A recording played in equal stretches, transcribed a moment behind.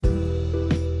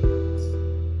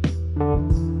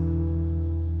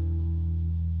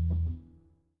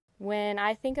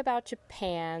I think about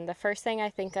Japan, the first thing I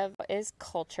think of is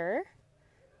culture.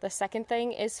 The second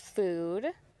thing is food.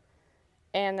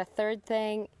 And the third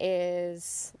thing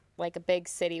is like a big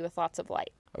city with lots of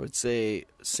light. I would say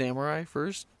samurai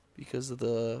first because of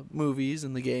the movies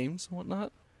and the games and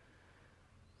whatnot.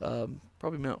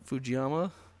 Probably Mount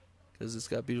Fujiyama because it's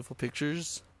got beautiful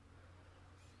pictures.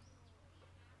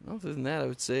 Other than that, I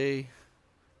would say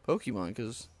Pokemon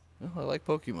because I like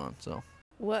Pokemon. So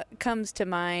what comes to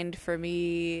mind for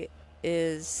me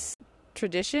is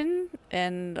tradition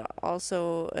and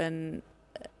also an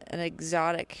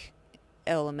exotic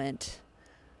element.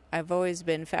 I've always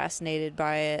been fascinated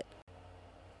by it.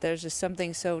 There's just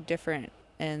something so different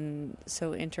and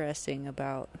so interesting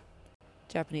about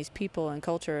Japanese people and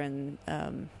culture and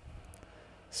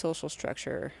social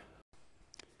structure.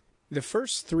 The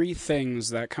first three things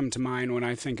that come to mind when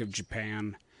I think of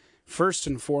Japan, first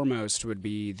and foremost would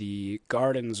be the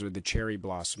gardens with the cherry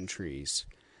blossom trees.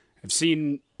 I've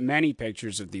seen many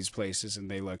pictures of these places and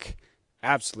they look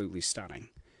absolutely stunning.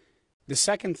 The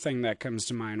second thing that comes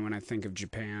to mind when I think of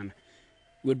Japan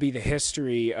would be the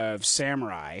history of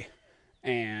samurai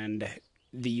and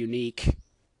the unique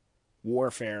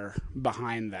warfare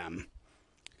behind them.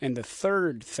 And the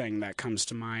third thing that comes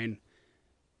to mind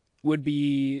would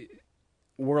be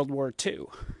World War II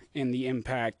and the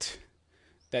impact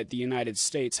that the United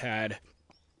States had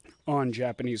on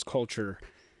Japanese culture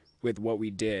with what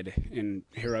we did in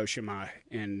Hiroshima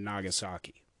and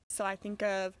Nagasaki. So I think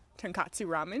of tonkatsu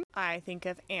ramen, I think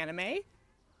of anime,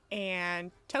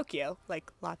 and Tokyo,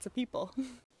 like lots of people.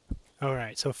 All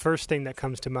right, so first thing that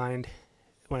comes to mind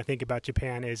when I think about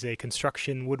Japan is a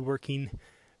construction woodworking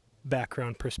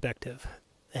background perspective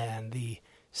and the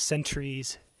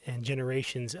centuries and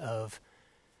generations of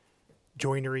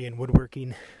joinery and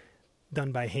woodworking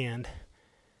done by hand,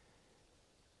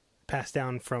 passed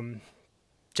down from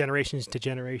generations to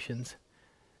generations,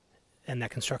 and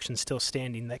that construction still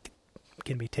standing that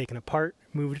can be taken apart,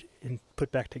 moved, and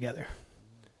put back together.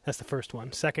 That's the first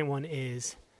one. Second one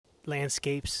is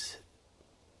landscapes,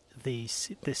 the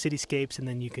cityscapes, and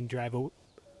then you can drive a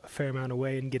fair amount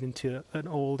away and get into an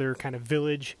older kind of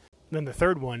village. And then the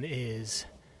third one is,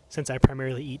 since I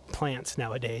primarily eat plants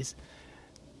nowadays,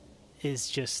 is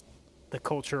just the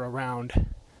culture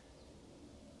around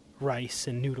rice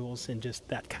and noodles and just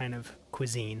that kind of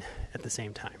cuisine at the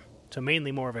same time. So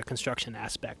mainly more of a construction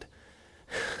aspect.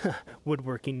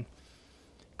 Woodworking,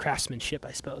 craftsmanship,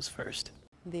 I suppose, first.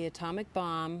 The atomic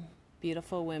bomb,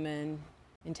 beautiful women,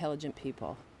 intelligent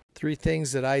people. Three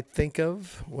things that I think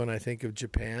of when I think of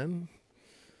Japan.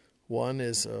 One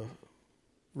is a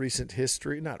recent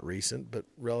history, not recent, but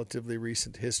relatively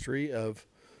recent history of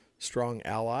strong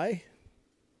ally.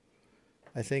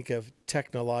 I think of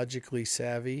technologically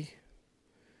savvy,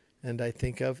 and I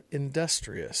think of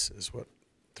industrious is what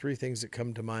three things that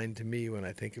come to mind to me when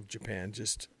I think of Japan,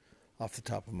 just off the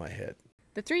top of my head.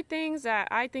 The three things that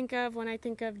I think of when I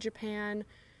think of Japan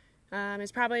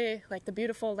is probably like the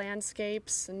beautiful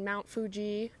landscapes and Mount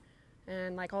Fuji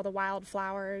and like all the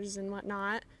wildflowers and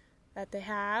whatnot that they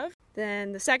have.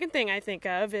 Then the second thing I think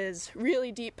of is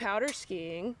really deep powder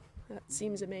skiing. That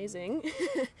seems amazing.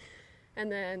 And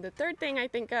then the third thing I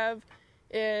think of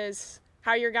is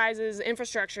how your guys'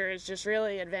 infrastructure is just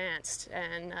really advanced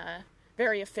and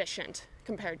very efficient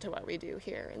compared to what we do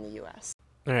here in the U.S.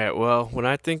 All right, well, when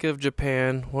I think of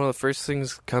Japan, one of the first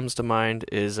things that comes to mind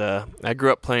is I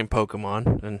grew up playing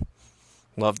Pokemon and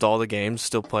loved all the games,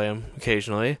 still play them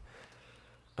occasionally.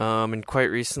 And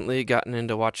quite recently gotten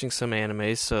into watching some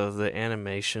anime, so the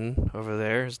animation over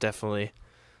there is definitely,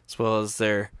 as well as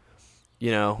their,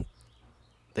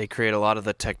 they create a lot of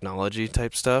the technology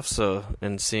type stuff, so,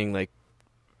 and seeing like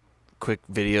quick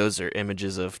videos or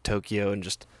images of Tokyo and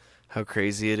just how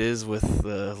crazy it is with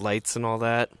the lights and all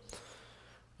that.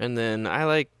 And then I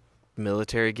like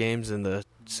military games, and the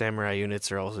samurai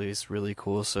units are always really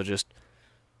cool. So just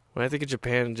when I think of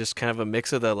Japan, just kind of a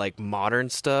mix of the like modern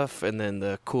stuff and then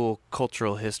the cool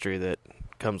cultural history that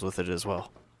comes with it as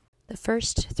well. The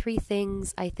first three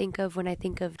things I think of when I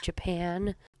think of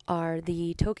Japan are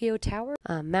the Tokyo Tower,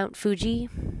 Mount Fuji,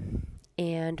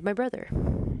 and my brother,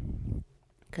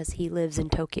 because he lives in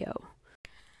Tokyo.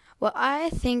 Well,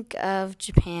 I think of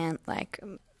Japan like,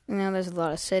 there's a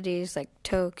lot of cities like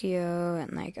Tokyo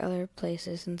and like other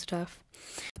places and stuff.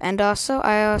 And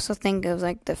I also think of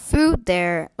like the food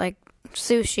there, like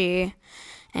sushi.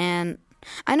 And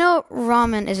I know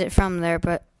ramen isn't from there,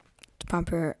 but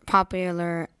it's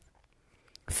popular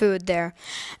food there.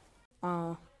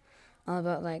 All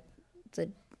about like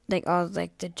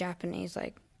the Japanese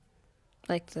like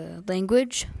the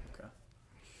language. Okay.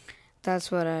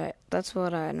 that's what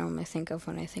I normally think of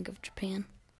when I think of Japan.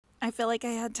 I feel like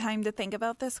I had time to think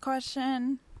about this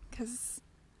question because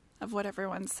of what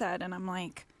everyone said, and I'm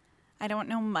like, I don't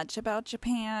know much about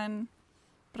Japan,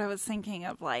 but I was thinking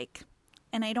of like,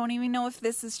 and I don't even know if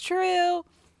this is true.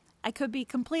 I could be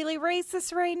completely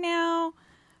racist right now,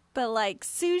 but like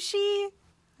sushi,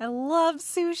 I love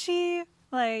sushi.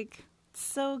 Like, it's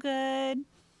so good.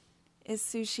 Is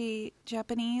sushi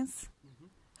Japanese?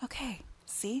 Mm-hmm. Okay,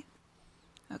 see?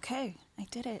 Okay, I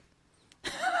did it.